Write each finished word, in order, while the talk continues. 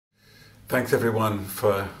Thanks everyone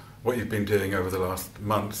for what you've been doing over the last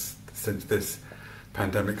months since this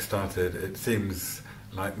pandemic started. It seems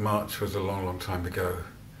like March was a long, long time ago.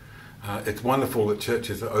 It's wonderful that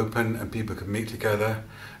churches are open and people can meet together.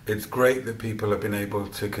 It's great that people have been able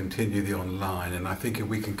to continue the online, and I think if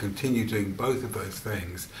we can continue doing both of those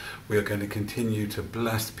things, we are going to continue to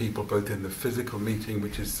bless people both in the physical meeting,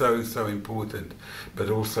 which is so, so important, but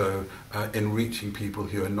also in reaching people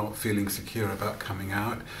who are not feeling secure about coming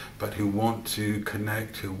out, but who want to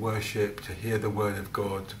connect, to worship, to hear the word of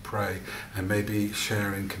God, to pray, and maybe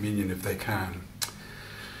share in communion if they can.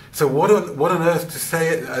 So what on earth to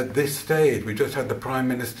say at this stage? We just had the Prime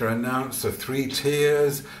Minister announce the 3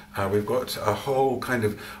 tiers. We've got a whole kind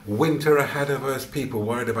of winter ahead of us, people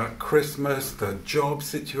worried about Christmas, the job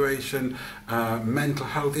situation, mental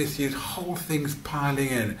health issues, whole things piling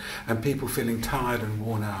in, and people feeling tired and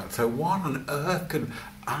worn out. So what on earth can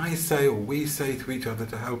I say or we say to each other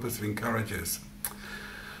to help us and encourage us?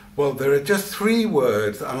 Well, there are just 3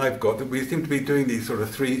 words that I've got that we seem to be doing these sort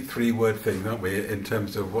of three word things, aren't we, in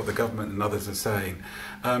terms of what the government and others are saying.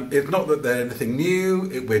 It's not that they're anything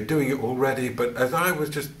new, we're doing it already, but as I was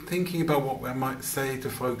just thinking about what I might say to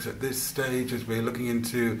folks at this stage as we're looking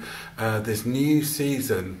into this new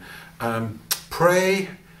season, pray,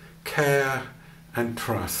 care and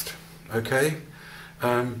trust, okay?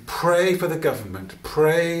 Pray for the government,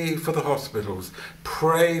 pray for the hospitals,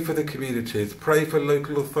 pray for the communities, pray for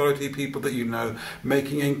local authority people that you know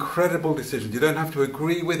making incredible decisions. You don't have to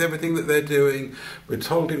agree with everything that they're doing. We're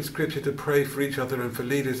told in Scripture to pray for each other and for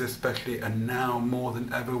leaders especially, and now more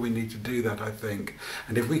than ever we need to do that, I think.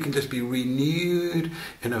 And if we can just be renewed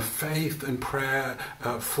in a faith and prayer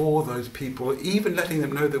for those people, even letting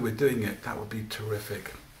them know that we're doing it, that would be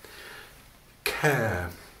terrific. Care.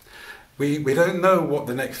 We don't know what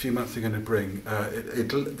the next few months are going to bring.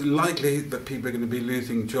 It's likely that people are going to be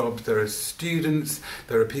losing jobs. There are students,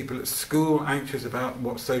 there are people at school anxious about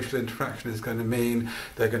what social interaction is going to mean.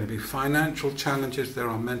 There are going to be financial challenges, there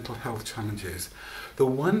are mental health challenges. The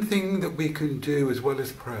one thing that we can do as well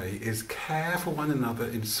as pray is care for one another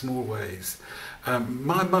in small ways.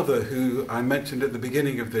 My mother, who I mentioned at the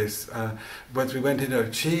beginning of this, once we went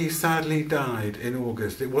in, she sadly died in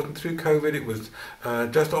August. It wasn't through COVID, it was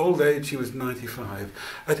just old age. She was 95.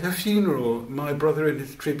 At her funeral, my brother in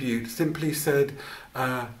his tribute simply said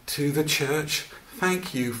to the church,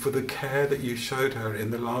 "Thank you for the care that you showed her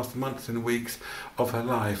in the last months and weeks of her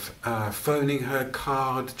life," phoning her,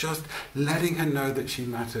 card, just letting her know that she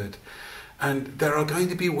mattered. And there are going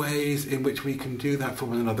to be ways in which we can do that for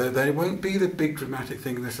one another. They won't be the big dramatic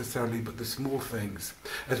things necessarily, but the small things.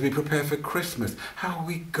 As we prepare for Christmas,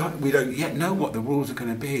 we don't yet know what the rules are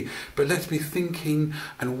going to be, but let's be thinking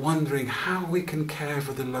and wondering how we can care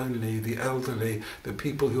for the lonely, the elderly, the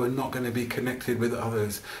people who are not going to be connected with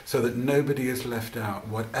others, so that nobody is left out,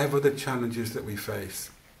 whatever the challenges that we face.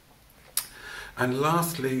 And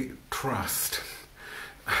lastly, trust.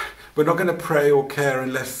 We're not going to pray or care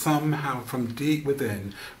unless somehow from deep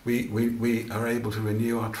within we are able to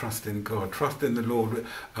renew our trust in God. Trust in the Lord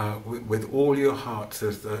with all your heart,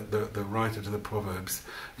 says the writer to the Proverbs.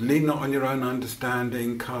 Lean not on your own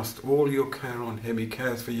understanding, cast all your care on him. He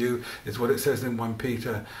cares for you, is what it says in 1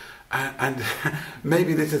 Peter. And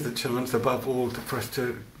maybe this is the chance above all for us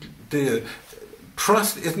to do it.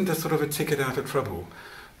 Trust isn't a sort of a ticket out of trouble,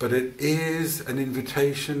 but it is an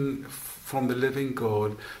invitation from the living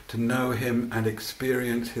God to know him and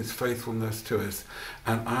experience his faithfulness to us.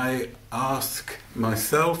 And I ask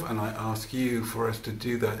myself and I ask you for us to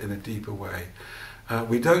do that in a deeper way.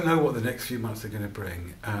 We don't know what the next few months are going to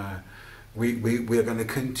bring. We are going to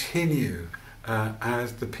continue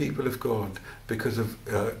as the people of God because of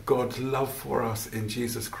God's love for us in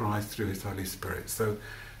Jesus Christ through his Holy Spirit. So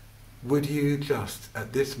would you just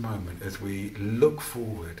at this moment, as we look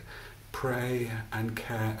forward, pray and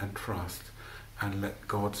care and trust, and let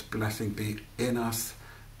God's blessing be in us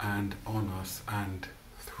and on us and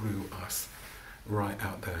through us, right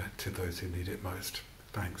out there to those who need it most.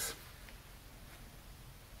 Thanks.